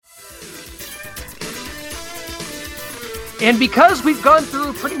And because we've gone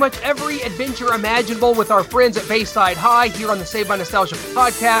through pretty much every adventure imaginable with our friends at Bayside High here on the Saved by Nostalgia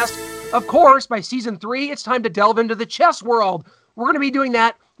podcast, of course, by season 3, it's time to delve into the chess world. We're going to be doing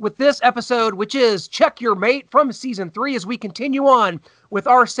that with this episode, which is Check Your Mate from season 3, as we continue on with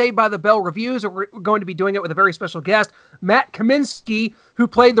our Saved by the Bell reviews. We're going to be doing it with a very special guest, Matt Kaminsky, who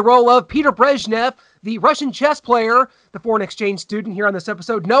played the role of Peter Brezhnev, the Russian chess player, the foreign exchange student here on this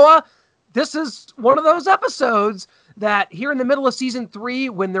episode. Noah, this is one of those episodes that here in the middle of season 3,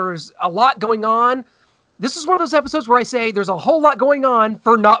 when there's a lot going on, this is one of those episodes where I say there's a whole lot going on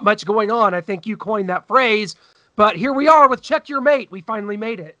for not much going on. I think you coined that phrase, but here we are with Check Your Mate. We finally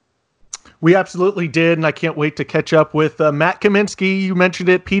made it. We absolutely did, and I can't wait to catch up with Matt Kaminsky. You mentioned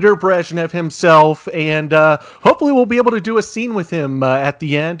it, Peter Brezhnev himself, and hopefully we'll be able to do a scene with him at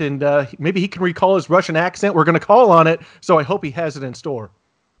the end, and maybe he can recall his Russian accent. We're going to call on it, so I hope he has it in store.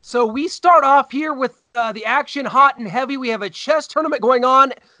 So we start off here with the action hot and heavy. We have a chess tournament going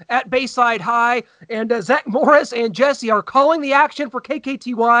on at Bayside High, and Zach Morris and Jesse are calling the action for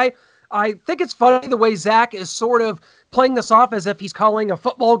KKTY. I think it's funny the way Zach is sort of playing this off as if he's calling a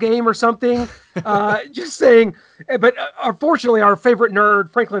football game or something. Just saying, but unfortunately our favorite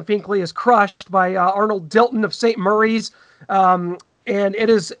nerd, Franklin Finkley, is crushed by Arnold Dilton of St. Murray's. And it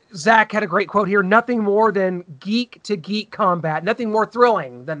is, Zach had a great quote here, nothing more than geek-to-geek combat. Nothing more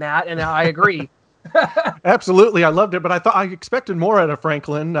thrilling than that, and I agree. Absolutely, I loved it, but I expected more out of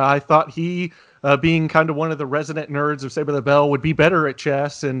Franklin. I thought he, being kind of one of the resident nerds of Saved by the Bell, would be better at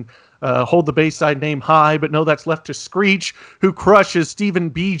chess and hold the Bayside name high, but no, that's left to Screech, who crushes Stephen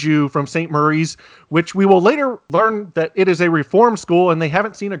Bijou from St. Murray's, which we will later learn that it is a reform school, and they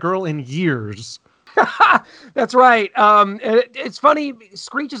haven't seen a girl in years. That's right. It's funny.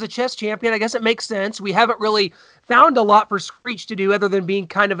 Screech is a chess champion. I guess it makes sense. We haven't really found a lot for Screech to do other than being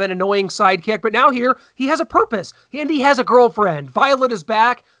kind of an annoying sidekick. But now here he has a purpose, and he has a girlfriend. Violet is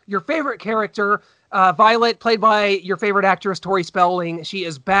back. Your favorite character, Violet, played by your favorite actress, Tori Spelling. She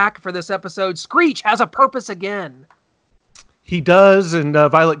is back for this episode. Screech has a purpose again. He does, and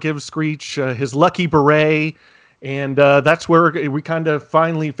Violet gives Screech his lucky beret. And that's where we kind of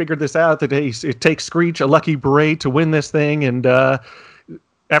finally figured this out, that it takes Screech a lucky beret to win this thing. And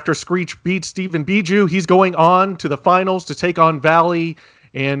after Screech beats Stephen Bijou, he's going on to the finals to take on Valley.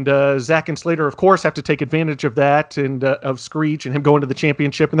 And Zach and Slater, of course, have to take advantage of that and of Screech and him going to the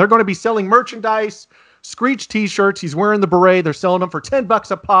championship. And they're going to be selling merchandise, Screech t-shirts. He's wearing the beret. They're selling them for $10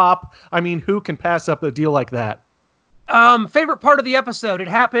 a pop. I mean, who can pass up a deal like that? Favorite part of the episode. It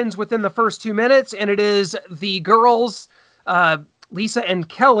happens within the first 2 minutes, and it is the girls, Lisa and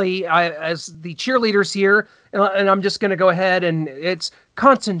Kelly, as the cheerleaders here. And I'm just going to go ahead and it's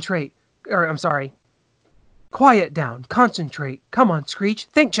quiet down, concentrate. Come on, Screech.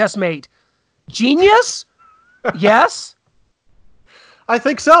 Think, chessmate. Genius? Yes? I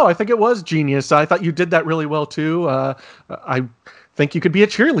think so. I think it was genius. I thought you did that really well, too. I think you could be a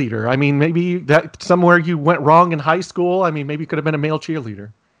cheerleader. I mean, maybe that somewhere you went wrong in high school. I mean, maybe you could have been a male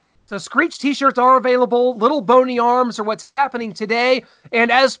cheerleader. So Screech t-shirts are available. Little bony arms are what's happening today. And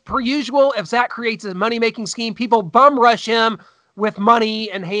as per usual, if Zach creates a money-making scheme, people bum rush him with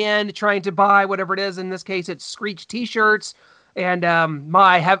money in hand, trying to buy whatever it is. In this case, it's Screech t-shirts. And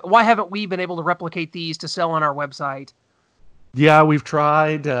why haven't we been able to replicate these to sell on our website? Yeah, we've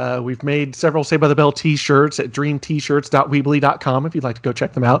tried. We've made several Saved by the Bell t-shirts at dreamtshirts.weebly.com if you'd like to go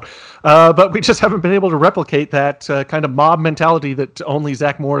check them out. But we just haven't been able to replicate that kind of mob mentality that only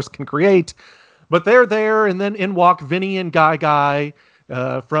Zach Morris can create. But they're there, and then in walk Vinny and Guy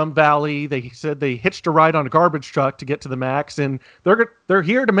from Valley. They said they hitched a ride on a garbage truck to get to the max, and they're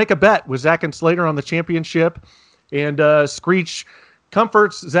here to make a bet with Zach and Slater on the championship. And Screech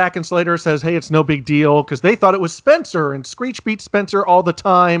comforts Zach and Slater, says, hey, it's no big deal, because they thought it was Spencer, and Screech beats Spencer all the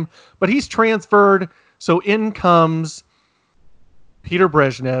time, but he's transferred, so in comes Peter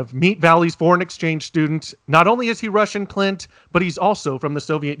Brezhnev, meet Valley's foreign exchange student. Not only is he Russian, Clint, but he's also from the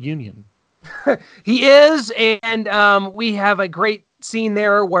Soviet Union. He is, and we have a great scene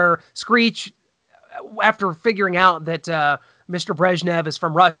there where Screech, after figuring out that Mr. Brezhnev is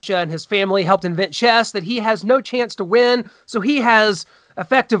from Russia and his family helped invent chess, that he has no chance to win. So he has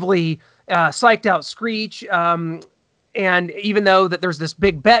effectively psyched out Screech. And even though that there's this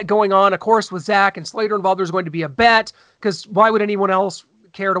big bet going on, of course, with Zach and Slater involved, there's going to be a bet, because why would anyone else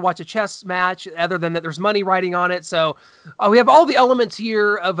care to watch a chess match other than that there's money riding on it? So we have all the elements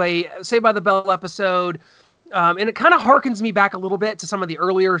here of a Saved by the Bell episode. And it kind of harkens me back a little bit to some of the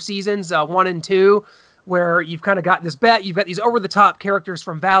earlier seasons, 1 and 2, where you've kind of got this bet, you've got these over-the-top characters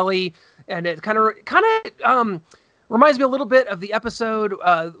from Valley, and it kind of Reminds me a little bit of the episode,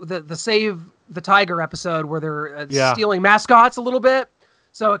 the Save the Tiger episode, where they're stealing mascots a little bit.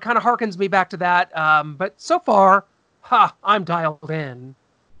 So it kind of harkens me back to that. But so far, I'm dialed in.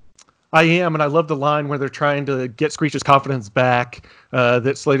 I am, and I love the line where they're trying to get Screech's confidence back.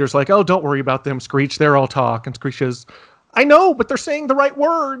 That Slater's like, "Oh, don't worry about them, Screech. They're all talk." And Screech says, "I know, but they're saying the right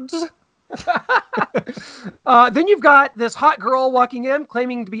words." Then you've got this hot girl walking in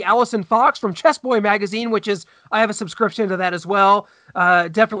claiming to be Allison Fox from Chess Boy magazine, which is, I have a subscription to that as well.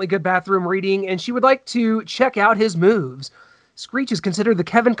 Definitely good bathroom reading. And she would like to check out his moves. Screech is considered the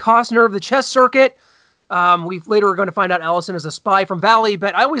Kevin Costner of the chess circuit. We later are going to find out Allison is a spy from Valley,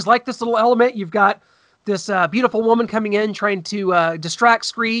 but I always like this little element. You've got this beautiful woman coming in trying to distract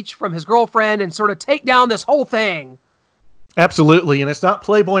Screech from his girlfriend and sort of take down this whole thing. Absolutely, and it's not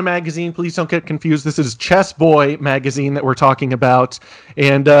Playboy magazine. Please don't get confused. This is Chess Boy magazine that we're talking about.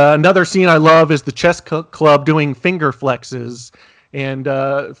 And another scene I love is the chess club doing finger flexes. And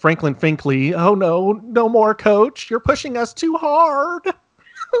Franklin Finkley, "Oh no more, coach. You're pushing us too hard."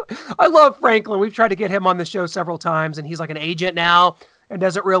 I love Franklin. We've tried to get him on the show several times, and he's like an agent now and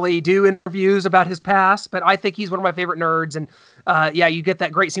doesn't really do interviews about his past. But I think he's one of my favorite nerds. And you get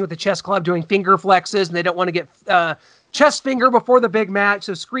that great scene with the chess club doing finger flexes, and they don't want to get chest finger before the big match.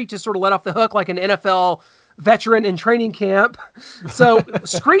 So Screech is sort of let off the hook like an NFL veteran in training camp. So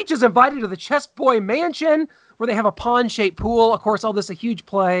Screech is invited to the Chess Boy mansion where they have a pond-shaped pool. Of course, all this a huge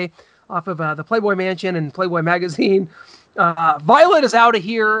play off of the Playboy Mansion and Playboy magazine. Violet is out of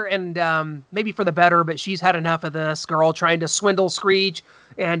here, and maybe for the better, but she's had enough of this girl trying to swindle Screech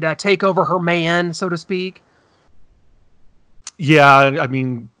and take over her man, so to speak. Yeah, I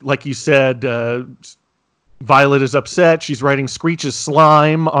mean, like you said, Violet is upset. She's writing Screech's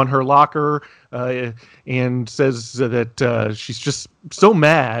slime on her locker and says that she's just so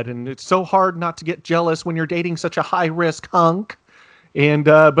mad, and it's so hard not to get jealous when you're dating such a high-risk hunk. And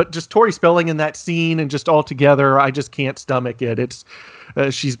but just Tori Spelling in that scene and just all together, I just can't stomach it. It's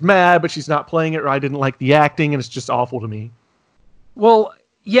she's mad, but she's not playing it. Or I didn't like the acting, and it's just awful to me. Well,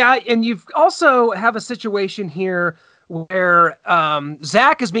 yeah, and you've also have a situation here where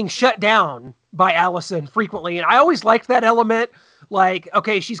Zach is being shut down by Allison frequently, and I always liked that element. Like,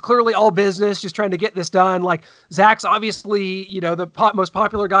 okay, she's clearly all business, just trying to get this done. Like, Zach's obviously, the most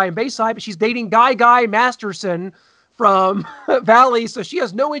popular guy in Bayside, but she's dating Guy Masterson from Valley, so she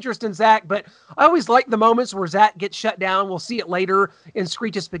has no interest in Zach. But I always like the moments where Zach gets shut down. We'll see it later in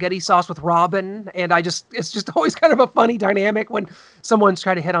Screech's spaghetti sauce with Robin, and it's just always kind of a funny dynamic when someone's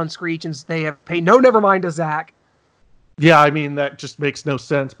trying to hit on Screech and they have paid no never mind to Zach. Yeah, I mean, that just makes no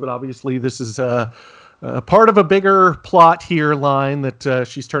sense, but obviously this is part of a bigger plot here line that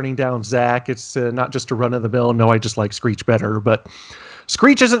she's turning down Zach. It's not just a run-of-the-mill, no, I just like Screech better, but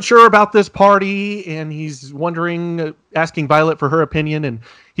Screech isn't sure about this party, and he's wondering, asking Violet for her opinion, and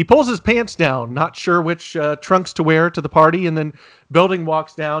he pulls his pants down, not sure which trunks to wear to the party, and then Belding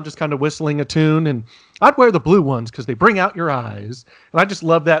walks down, just kind of whistling a tune, and I'd wear the blue ones because they bring out your eyes. And I just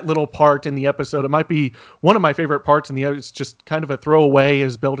love that little part in the episode. It might be one of my favorite parts in the episode. It's just kind of a throwaway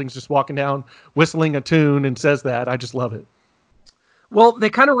as Belding's just walking down, whistling a tune, and says that. I just love it. Well, they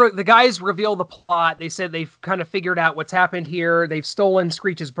kind of the guys reveal the plot. They said they've kind of figured out what's happened here. They've stolen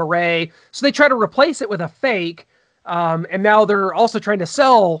Screech's beret, so they try to replace it with a fake. And now they're also trying to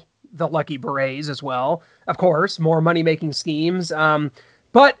sell the Lucky Berets as well. Of course, more money-making schemes.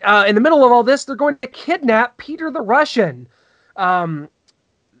 But in the middle of all this, they're going to kidnap Peter the Russian.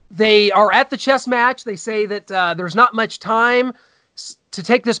 They are at the chess match. They say that there's not much time to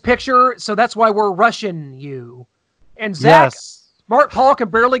take this picture, so that's why we're rushing you. And Zach. Yes. Mark Paul can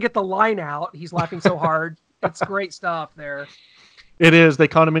barely get the line out. He's laughing so hard. It's great stuff there. It is. They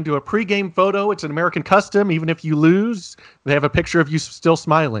con him into a pregame photo. It's an American custom. Even if you lose, they have a picture of you still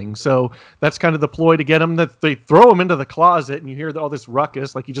smiling. So that's kind of the ploy to get him. That they throw him into the closet, and you hear all this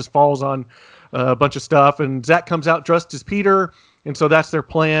ruckus, like he just falls on a bunch of stuff. And Zach comes out dressed as Peter, and so that's their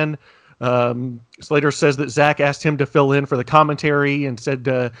plan. Slater says that Zach asked him to fill in for the commentary and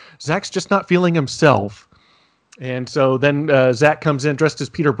said Zach's just not feeling himself. And so then Zach comes in dressed as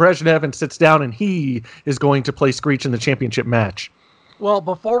Peter Brezhnev and sits down, and he is going to play Screech in the championship match. Well,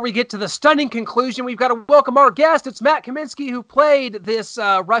 before we get to the stunning conclusion, we've got to welcome our guest. It's Matt Kaminsky, who played this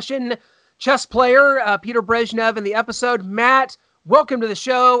Russian chess player, Peter Brezhnev, in the episode. Matt, welcome to the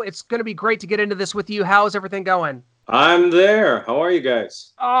show. It's going to be great to get into this with you. How is everything going? I'm there. How are you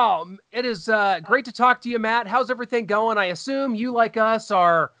guys? Oh, it is great to talk to you, Matt. How's everything going? I assume you, like us,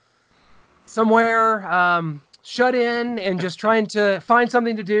 are somewhere shut in and just trying to find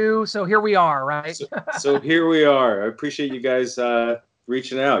something to do. So here we are, right? So here we are. I appreciate you guys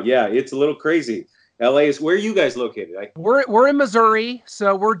reaching out. Yeah, it's a little crazy. LA is where are you guys located? We're in Missouri,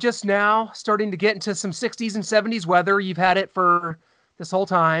 so we're just now starting to get into some 60s and 70s weather. You've had it for this whole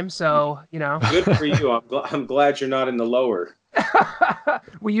time, so Good for you. I'm glad you're not in the lower.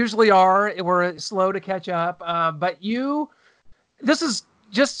 We usually are. We're slow to catch up, but this is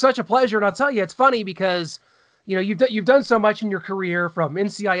just such a pleasure, and I'll tell you, it's funny because you've done so much in your career, from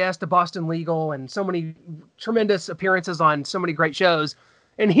NCIS to Boston Legal, and so many tremendous appearances on so many great shows.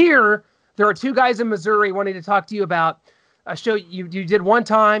 And here, there are two guys in Missouri wanting to talk to you about a show you did one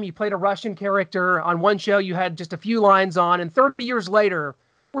time. You played a Russian character on one show. You had just a few lines on, and 30 years later,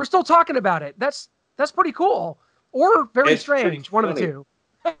 we're still talking about it. That's pretty cool, or very strange. One of the two.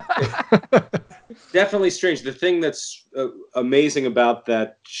 Definitely strange. The thing that's amazing about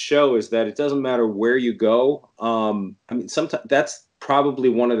that show is that it doesn't matter where you go. I mean, sometimes that's probably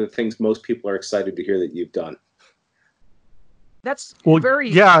one of the things most people are excited to hear that you've done. That's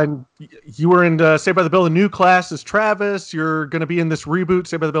yeah. And you were in Saved by the Bell, the new class as Travis. You're going to be in this reboot,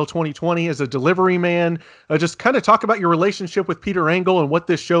 Saved by the Bell 2020, as a delivery man. Just kind of talk about your relationship with Peter Engel and what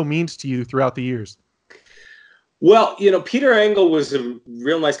this show means to you throughout the years. Well, Peter Engel was a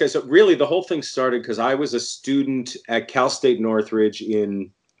real nice guy. So really the whole thing started because I was a student at Cal State Northridge in,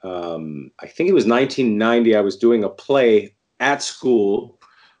 I think it was 1990. I was doing a play at school,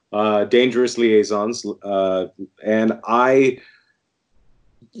 Dangerous Liaisons. And I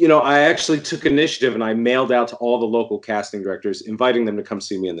actually took initiative and I mailed out to all the local casting directors, inviting them to come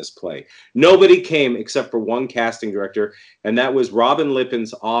see me in this play. Nobody came except for one casting director, and that was Robin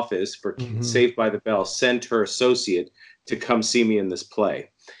Lippen's office for Saved by the Bell sent her associate to come see me in this play.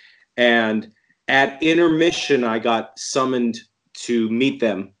 And at intermission, I got summoned to meet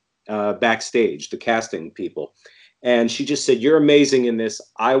them backstage, the casting people. And she just said, "You're amazing in this.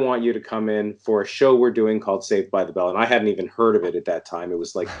 I want you to come in for a show we're doing called Saved by the Bell." And I hadn't even heard of it at that time. It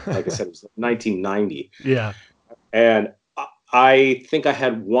was like I said, it was 1990. Yeah. And I think I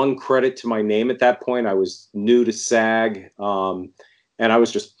had one credit to my name at that point. I was new to SAG, and I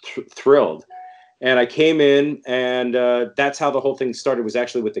was just thrilled. And I came in, and that's how the whole thing started, was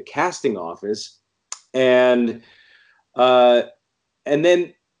actually with the casting office. And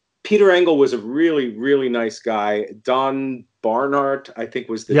then Peter Engel was a really, really nice guy. Don Barnhart, I think,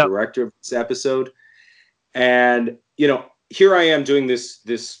 was the director of this episode. And, here I am doing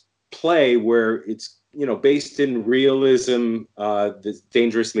this play where it's, based in realism, the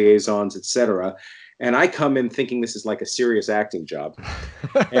Dangerous Liaisons, etc. And I come in thinking this is like a serious acting job.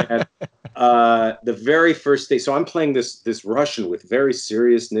 And the very first day, so I'm playing this Russian with very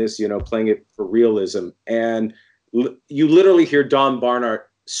seriousness, playing it for realism. And you literally hear Don Barnhart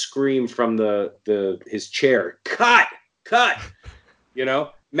scream from his chair, cut,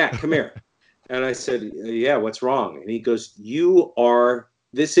 Matt, come here. And I said, yeah, what's wrong? And he goes,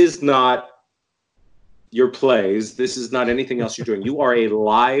 this is not your plays. This is not anything else you're doing. You are a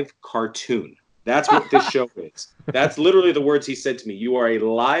live cartoon. That's what this show is. That's literally the words he said to me. You are a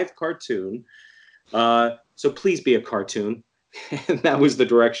live cartoon. So please be a cartoon. And that was the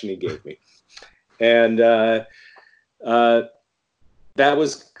direction he gave me. And that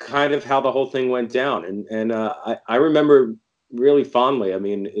was kind of how the whole thing went down. And I remember really fondly. I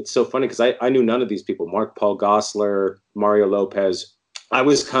mean, it's so funny because I knew none of these people. Mark Paul Gosselaar, Mario Lopez. I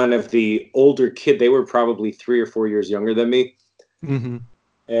was kind of the older kid. They were probably 3 or 4 years younger than me. Mm-hmm.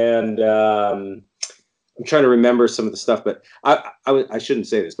 And I'm trying to remember some of the stuff, but I shouldn't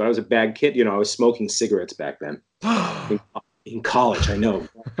say this, but I was a bad kid. I was smoking cigarettes back then. In college, I know.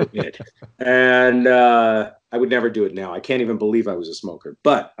 And I would never do it now. I can't even believe I was a smoker.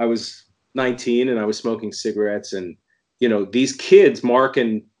 But I was 19 and I was smoking cigarettes. And, these kids, Mark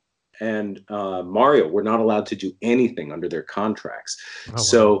and Mario, were not allowed to do anything under their contracts. Oh, wow.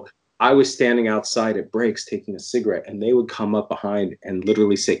 So I was standing outside at breaks taking a cigarette, and they would come up behind and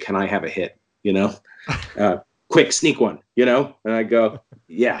literally say, "Can I have a hit? Quick, sneak one, And I go,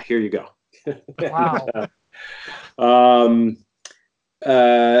 "Yeah, here you go." Wow.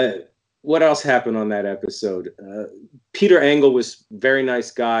 What else happened on that episode? Peter Engel was a very nice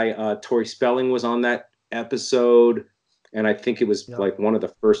guy. Tori Spelling was on that episode, and I think it was like one of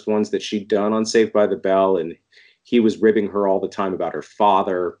the first ones that she'd done on Saved by the Bell, and he was ribbing her all the time about her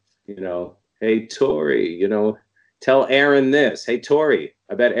father. Hey, Tori, tell Aaron this. Hey, Tori,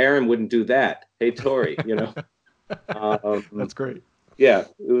 I bet Aaron wouldn't do that. Hey, Tori, That's great. Yeah,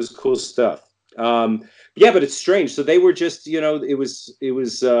 it was cool stuff. But it's strange. So they were just, it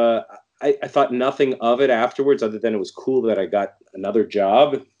was, I thought nothing of it afterwards, other than it was cool that I got another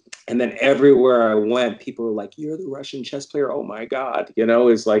job. And then everywhere I went, people were like, "You're the Russian chess player. Oh my God."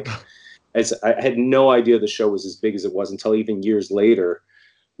 It's like, I had no idea the show was as big as it was until even years later,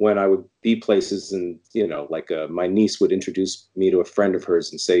 when I would be places and, like my niece would introduce me to a friend of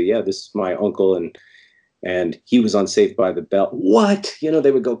hers and say, yeah, this is my uncle. And he was on Saved by the Bell. What?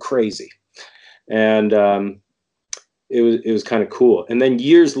 They would go crazy. And it was kind of cool. And then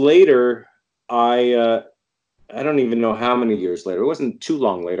years later, I don't even know how many years later. It wasn't too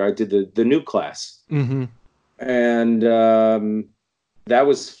long later. I did the new class. Mm-hmm. And that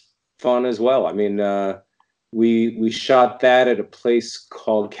was fun as well. I mean, we shot that at a place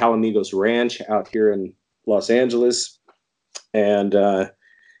called Calamigos Ranch out here in Los Angeles. And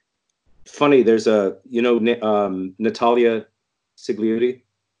funny, there's Natalia Sigliuti.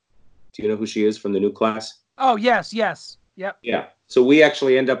 Do you know who she is from the new class? Oh, yes. Yep. Yeah. So we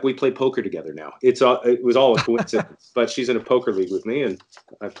actually we play poker together now. It was all a coincidence, but she's in a poker league with me and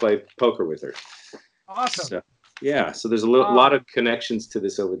I play poker with her. Awesome. So, yeah. So there's a lot of connections to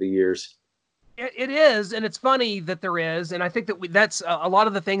this over the years. It is, and it's funny that there is, and I think that that's a lot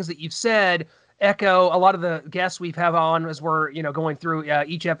of the things that you've said echo a lot of the guests we've had on as we're going through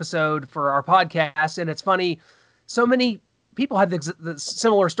each episode for our podcast. And it's funny, so many people have the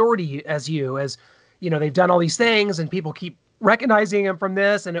similar story to you, as they've done all these things, and people keep recognizing them from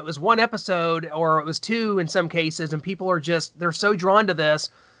this. And it was one episode, or it was two in some cases, and people are they're so drawn to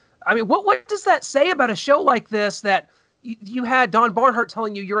this. I mean, what does that say about a show like this that you had Don Barnhart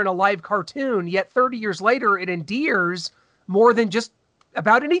telling you you're in a live cartoon, yet 30 years later it endears more than just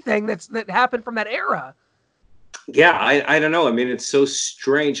about anything that happened from that era? Yeah, I don't know. I mean, it's so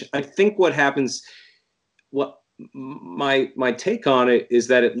strange. I think what happens, my take on it is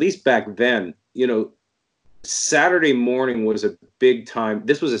that at least back then, Saturday morning was a big time.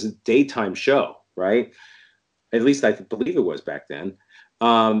 This was a daytime show, right? At least I believe it was back then.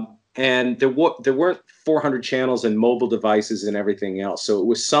 And there weren't 400 channels and mobile devices and everything else. So it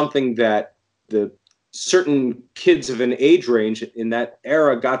was something that the certain kids of an age range in that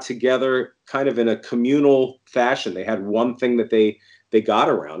era got together kind of in a communal fashion. They had one thing that they got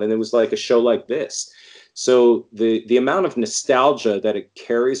around, and it was like a show like this. So the amount of nostalgia that it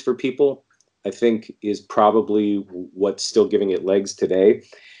carries for people, I think, is probably what's still giving it legs today.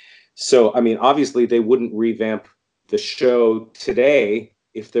 So, I mean, obviously they wouldn't revamp the show today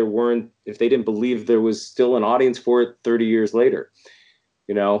if they didn't believe there was still an audience for it 30 years later,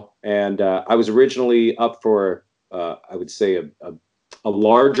 and I was originally up for, I would say a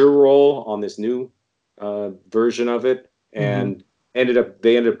larger role on this new version of it, and they ended up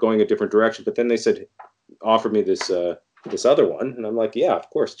going a different direction, but then they offered me this other one. And I'm like, yeah, of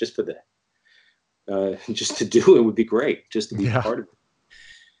course, just for just to do it would be great, just to be part of it.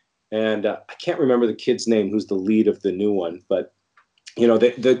 And I can't remember the kid's name who's the lead of the new one, but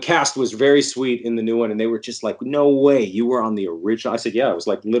the cast was very sweet in the new one, and they were just like, no way, you were on the original. I said, yeah, it was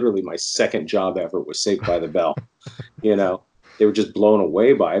like literally my second job ever was Saved by the Bell. They were just blown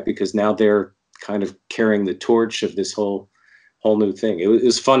away by it because now they're kind of carrying the torch of this whole new thing. It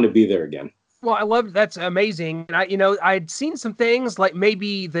was fun to be there again. Well, I loved, that's amazing. And I'd seen some things like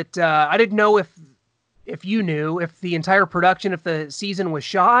maybe that I didn't know if you knew if the entire production, if the season was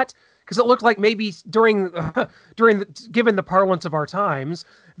shot, because it looked like maybe during given the parlance of our times,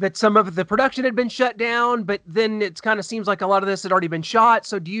 that some of the production had been shut down, but then it kind of seems like a lot of this had already been shot.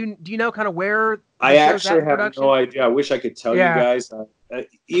 So do you know kind of where? I actually have no idea. I wish I could tell you guys.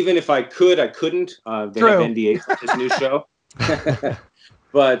 Even if I could, I couldn't. They have NDAs on this new show.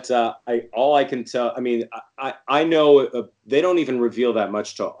 But all I can tell, I mean, I know they don't even reveal that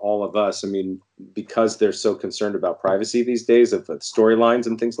much to all of us. I mean, because they're so concerned about privacy these days of storylines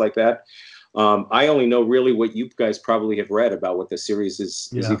and things like that. I only know really what you guys probably have read about what the series is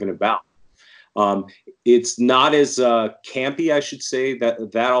even about. It's not as campy, I should say,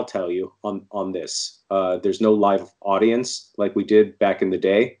 that I'll tell you on this. There's no live audience like we did back in the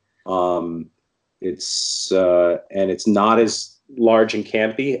day. It's not as large and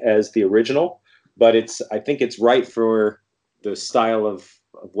campy as the original, but I think it's right for the style of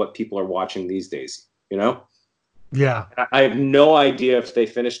what people are watching these days, Yeah. I have no idea if they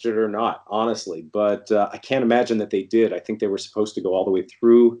finished it or not, honestly, but I can't imagine that they did. I think they were supposed to go all the way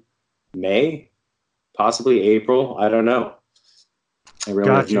through May, possibly April. I don't know. I really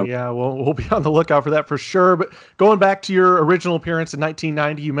Gotcha. don't know. Yeah, well, we'll be on the lookout for that for sure. But going back to your original appearance in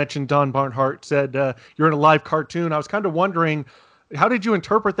 1990, you mentioned Don Barnhart said you're in a live cartoon. I was kind of wondering, how did you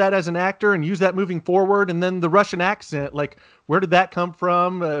interpret that as an actor and use that moving forward? And then the Russian accent, like, where did that come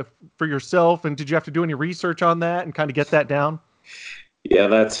from for yourself? And did you have to do any research on that and kind of get that down? Yeah,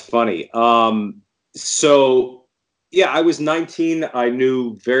 that's funny. Yeah, I was 19. I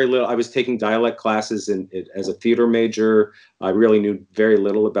knew very little. I was taking dialect classes as a theater major. I really knew very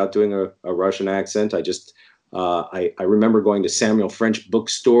little about doing a Russian accent. I just I remember going to Samuel French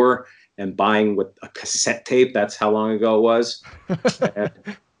bookstore and buying with a cassette tape. That's how long ago it was. And,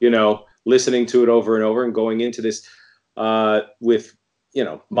 listening to it over and over and going into this with,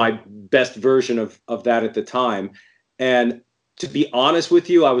 my best version of that at the time. And to be honest with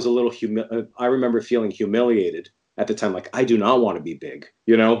you, I was a little I remember feeling humiliated at the time. Like, I do not want to be big.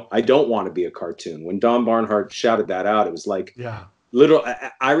 I don't want to be a cartoon. When Don Barnhart shouted that out, it was like, yeah,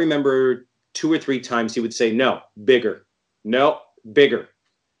 I remember 2 or 3 times he would say, no, bigger, no, bigger,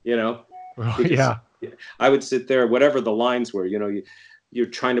 yeah. I would sit there, whatever the lines were, you're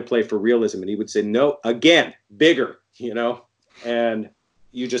trying to play for realism. And he would say, no, again, bigger, and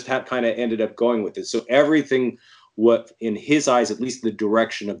you just kind of ended up going with it. So everything, what in his eyes, at least the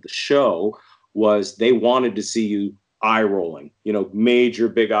direction of the show, was they wanted to see you eye rolling, major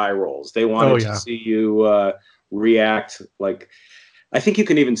big eye rolls. They wanted to see you react like, I think you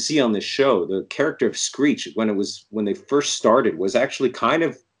can even see on this show, the character of Screech, when they first started, was actually kind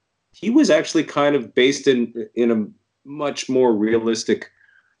of based in a much more realistic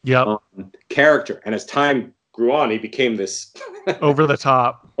character. And as time grew on, he became this over the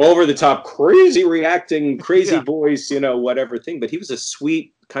top, crazy reacting, crazy voice, whatever thing. But he was a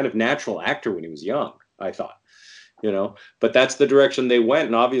sweet kind of natural actor when he was young, I thought, but that's the direction they went.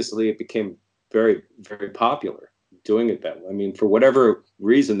 And obviously it became very, very popular doing it that way. I mean, for whatever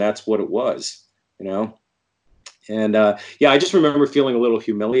reason, that's what it was, and I just remember feeling a little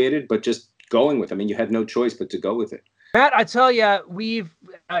humiliated, but just going with it. I mean, you had no choice but to go with it. Matt, I tell you, we've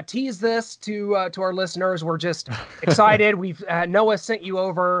teased this to our listeners. We're just excited. We've Noah sent you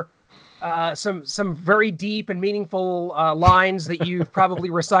over some very deep and meaningful lines that you've probably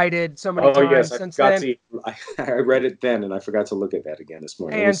recited so many times since then. I read it then, and I forgot to look at that again this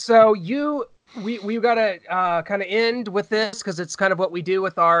morning. And so we've got to kind of end with this because it's kind of what we do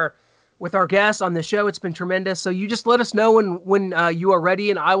with our guests on the show. It's been tremendous. So you just let us know when you are ready,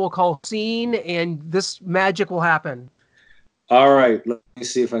 and I will call scene, and this magic will happen. All right. Let me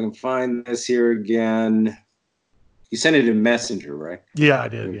see if I can find this here again. You sent it in Messenger, right? Yeah, I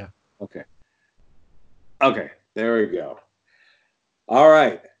did. Yeah. Okay. There we go. All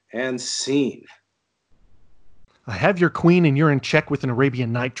right. And scene. I have your queen and you're in check with an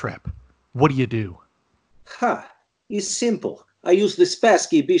Arabian night trap. What do you do? It's simple. I use the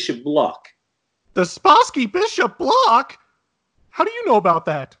Spassky Bishop block. The Spassky Bishop block? How do you know about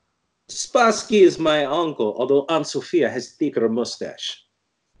that? Spassky is my uncle, although Aunt Sophia has thicker mustache.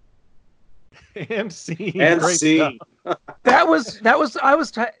 And scene. And scene. That was. I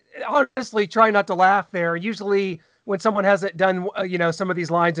was honestly trying not to laugh there. Usually, when someone hasn't done, some of these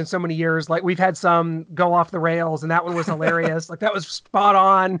lines in so many years, like we've had some go off the rails, and that one was hilarious. Like that was spot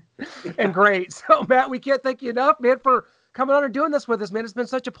on and great. So Matt, we can't thank you enough, man, for coming on and doing this with us, man. It's been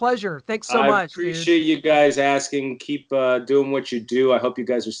such a pleasure. Thanks so much. I appreciate you guys asking. Keep doing what you do. I hope you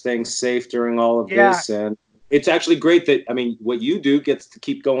guys are staying safe during all of this. And it's actually great that, what you do gets to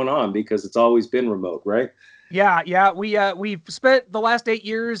keep going on because it's always been remote, right? Yeah. We've spent the last 8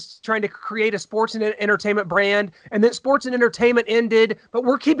 years trying to create a sports and entertainment brand, and then sports and entertainment ended, but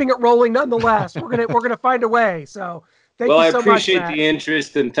we're keeping it rolling nonetheless. We're gonna find a way. So thank you so much. Well, I appreciate the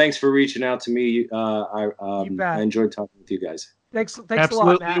interest, and thanks for reaching out to me. I enjoyed talking with you guys. Thanks Absolutely.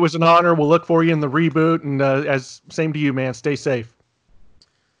 a lot, Matt. It was an honor. We'll look for you in the reboot, and as same to you, man. Stay safe.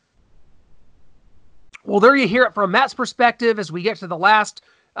 Well, there you hear it from Matt's perspective as we get to the last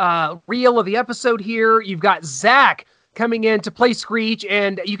reel of the episode here. You've got Zach coming in to play Screech,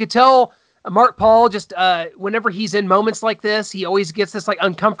 and you could tell Mark Paul just whenever he's in moments like this, he always gets this like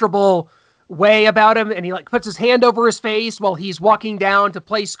uncomfortable way about him, and he like puts his hand over his face while he's walking down to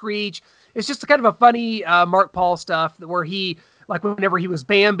play Screech. It's just kind of a funny Mark Paul stuff where he, like, whenever he was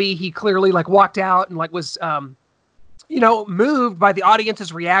Bambi, he clearly like walked out and like was moved by the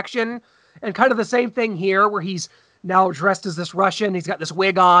audience's reaction. And kind of the same thing here where he's now dressed as this Russian. He's got this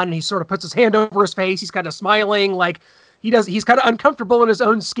wig on, and he sort of puts his hand over his face. He's kind of smiling like he's kind of uncomfortable in his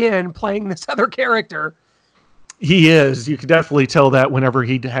own skin playing this other character. He is. You can definitely tell that whenever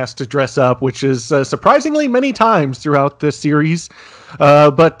he has to dress up, which is surprisingly many times throughout this series.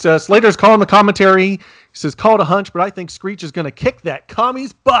 But Slater's calling the commentary. He says, call it a hunch, but I think Screech is going to kick that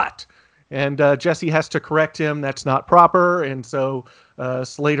commie's butt. And Jesse has to correct him. That's not proper. And so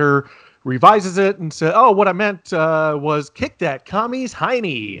Slater revises it and said, what I meant was kick that commie's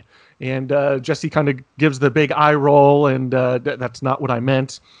hiney. And Jesse kind of gives the big eye roll, and that's not what I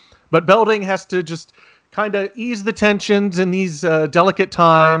meant. But Belding has to just kind of ease the tensions in these delicate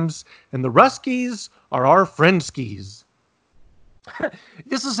times. And the Ruskies are our friendskies.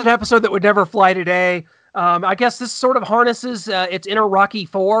 This is an episode that would never fly today. I guess this sort of harnesses its inner Rocky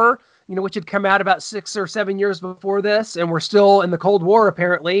IV. which had come out about 6 or 7 years before this, and we're still in the Cold War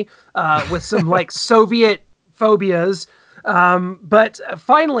apparently, with some like Soviet phobias. But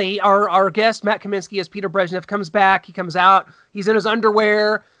finally, our guest Matt Kaminsky as Peter Brezhnev comes back. He comes out. He's in his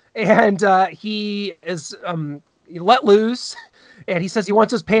underwear, and he is let loose. And he says he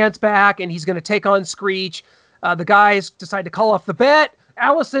wants his pants back, and he's going to take on Screech. The guys decide to call off the bet.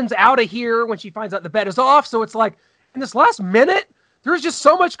 Allison's out of here when she finds out the bet is off. So it's like, in this last minute, there's just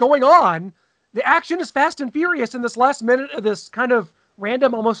so much going on. The action is fast and furious in this last minute of this kind of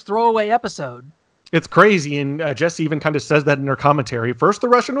random, almost throwaway episode. It's crazy, and Jesse even kind of says that in her commentary. First the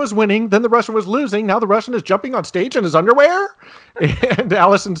Russian was winning, then the Russian was losing, now the Russian is jumping on stage in his underwear? And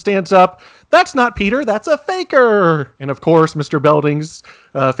Allison stands up, "That's not Peter, that's a faker!" And of course, Mr. Belding's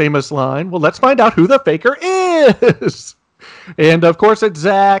famous line, "Well, let's find out who the faker is!" And of course, it's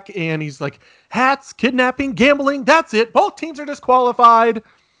Zach, and he's like, "Hats, kidnapping, gambling, that's it, both teams are disqualified."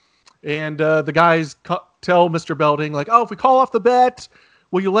 And the guys tell Mr. Belding, like, "Oh, if we call off the bet,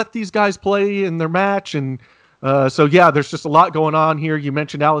 will you let these guys play in their match?" And so, yeah, there's just a lot going on here. You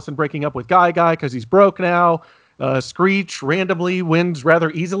mentioned Allison breaking up with Guy because he's broke now. Screech randomly wins rather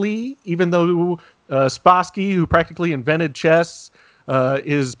easily, even though Spassky, who practically invented chess,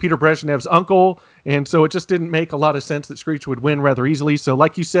 is Peter Brezhnev's uncle. And so it just didn't make a lot of sense that Screech would win rather easily. So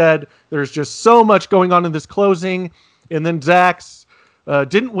like you said, there's just so much going on in this closing. And then Zach's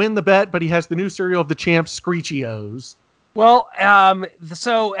didn't win the bet, but he has the new cereal of the champs, Screechios. Well,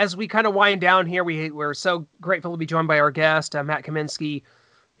 so as we kind of wind down here, we're so grateful to be joined by our guest, Matt Kaminsky.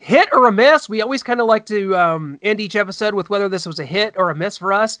 Hit or a miss? We always kind of like to end each episode with whether this was a hit or a miss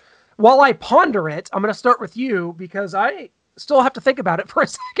for us. While I ponder it, I'm going to start with you because I still have to think about it for a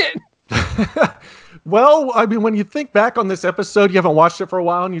second. Well, I mean, when you think back on this episode, you haven't watched it for a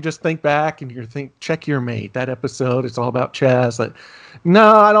while, and you just think back and you think, check your mate. That episode, it's all about chess. Like,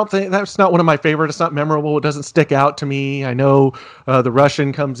 no, I don't think that's not one of my favorites. It's not memorable. It doesn't stick out to me. I know the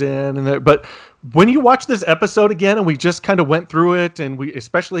Russian comes in, but when you watch this episode again, and we just kind of went through it, and we,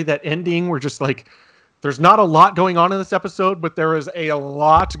 especially that ending, we're just like, there's not a lot going on in this episode, but there is a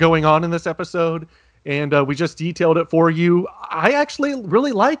lot going on in this episode. And we just detailed it for you. I actually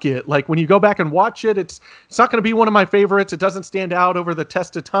really like it. Like when you go back and watch it, it's not going to be one of my favorites. It doesn't stand out over the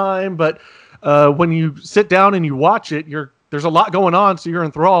test of time. But when you sit down and you watch it, there's a lot going on. So you're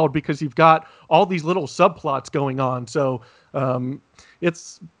enthralled because you've got all these little subplots going on. So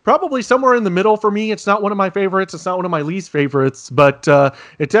it's probably somewhere in the middle for me. It's not one of my favorites. It's not one of my least favorites. But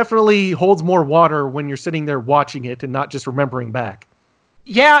it definitely holds more water when you're sitting there watching it and not just remembering back.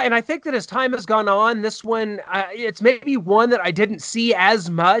 Yeah, and I think that as time has gone on, this one, it's maybe one that I didn't see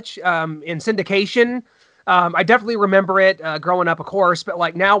as much in syndication. I definitely remember it growing up, of course, but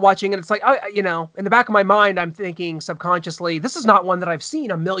like now watching it, it's like, in the back of my mind, I'm thinking subconsciously, this is not one that I've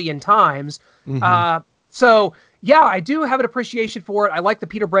seen a million times. Mm-hmm. So, yeah, I do have an appreciation for it. I like the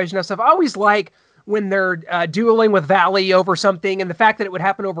Peter Brezhnev stuff. I always like when they're dueling with Valley over something, and the fact that it would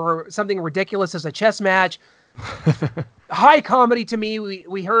happen over something ridiculous as a chess match. High comedy to me.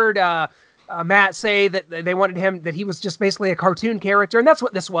 We heard Matt say that they wanted him, that he was just basically a cartoon character, and that's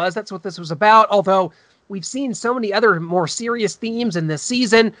what this was. That's what this was about. Although we've seen so many other more serious themes in this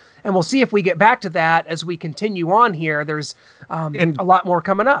season, and we'll see if we get back to that as we continue on here. There's a lot more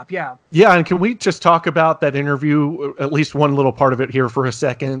coming up. Yeah. Yeah, and can we just talk about that interview, at least one little part of it here for a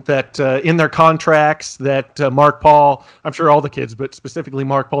second, that in their contracts that Mark Paul, I'm sure all the kids, but specifically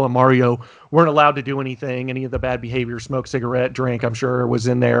Mark Paul and Mario, weren't allowed to do anything, any of the bad behavior, smoke, cigarette, drink, I'm sure was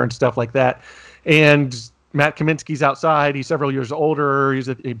in there and stuff like that. And Matt Kaminsky's outside. He's several years older.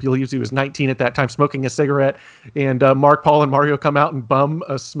 He believes he was 19 at that time, smoking a cigarette. And Mark Paul and Mario come out and bum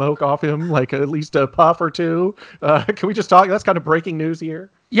a smoke off him, like at least a puff or two. Can we just talk? That's kind of breaking news here.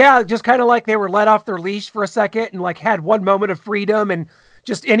 Yeah, just kind of like they were let off their leash for a second and like had one moment of freedom, and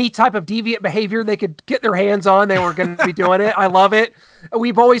just any type of deviant behavior they could get their hands on, they were going to be doing it. I love it.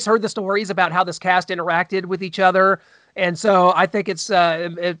 We've always heard the stories about how this cast interacted with each other. And so I think it's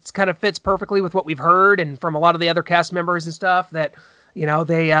kind of fits perfectly with what we've heard and from a lot of the other cast members and stuff that,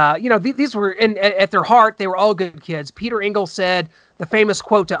 these were at their heart, they were all good kids. Peter Engel said the famous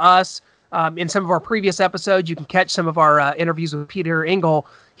quote to us in some of our previous episodes. You can catch some of our interviews with Peter Engel.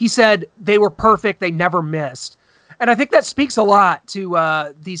 He said they were perfect. They never missed. And I think that speaks a lot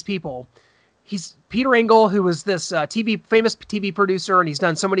to these people. He's Peter Engel, who was this famous TV producer, and he's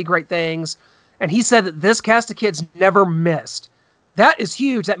done so many great things. And he said that this cast of kids never missed. That is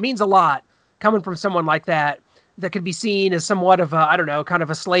huge. That means a lot coming from someone like that could be seen as somewhat of a, kind of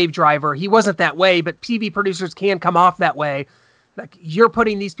a slave driver. He wasn't that way, but TV producers can come off that way. Like, you're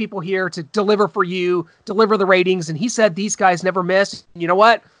putting these people here to deliver for you, deliver the ratings. And he said these guys never missed. You know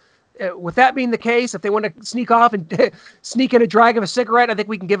what? with that being the case, if they want to sneak off and sneak in a drag of a cigarette, I think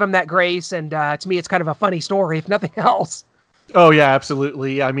we can give them that grace. And to me, it's kind of a funny story, if nothing else. Oh, yeah,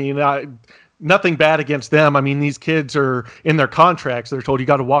 absolutely. I mean, nothing bad against them. I mean, these kids are in their contracts. They're told you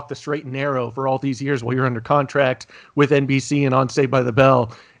got to walk the straight and narrow for all these years while you're under contract with NBC and on Saved by the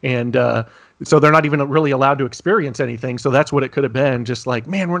Bell. And so they're not even really allowed to experience anything. So that's what it could have been. Just like,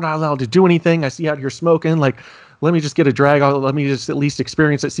 man, we're not allowed to do anything. I see out here smoking. Like, let me just get a drag. Let me just at least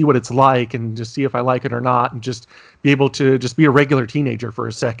experience it, see what it's like, and just see if I like it or not, and just be able to just be a regular teenager for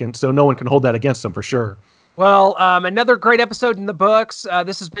a second. So no one can hold that against them for sure. Well, another great episode in the books.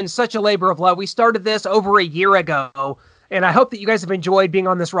 This has been such a labor of love. We started this over a year ago, and I hope that you guys have enjoyed being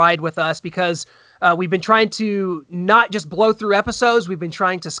on this ride with us, because we've been trying to not just blow through episodes. We've been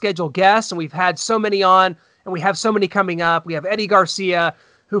trying to schedule guests, and we've had so many on, and we have so many coming up. We have Eddie Garcia,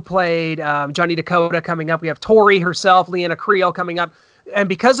 who played Johnny Dakota, coming up. We have Tori herself, Leanna Creel, coming up. And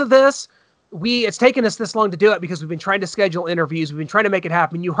because of this, it's taken us this long to do it because we've been trying to schedule interviews. We've been trying to make it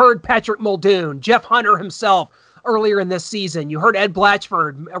happen. You heard Patrick Muldoon, Jeff Hunter himself earlier in this season. You heard Ed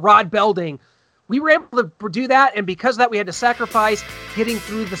Blatchford, Rod Belding. We were able to do that, and because of that, we had to sacrifice getting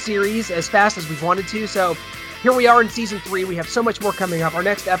through the series as fast as we wanted to. So here we are in season 3. We have so much more coming up. Our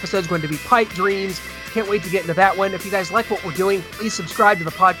next episode is going to be Pipe Dreams. Can't wait to get into that one. If you guys like what we're doing, please subscribe to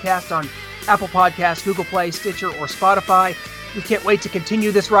the podcast on Apple Podcasts, Google Play, Stitcher, or Spotify. We can't wait to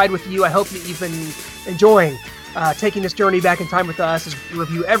continue this ride with you. I hope that you've been enjoying taking this journey back in time with us as we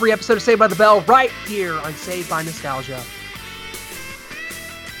review every episode of Saved by the Bell right here on Saved by Nostalgia.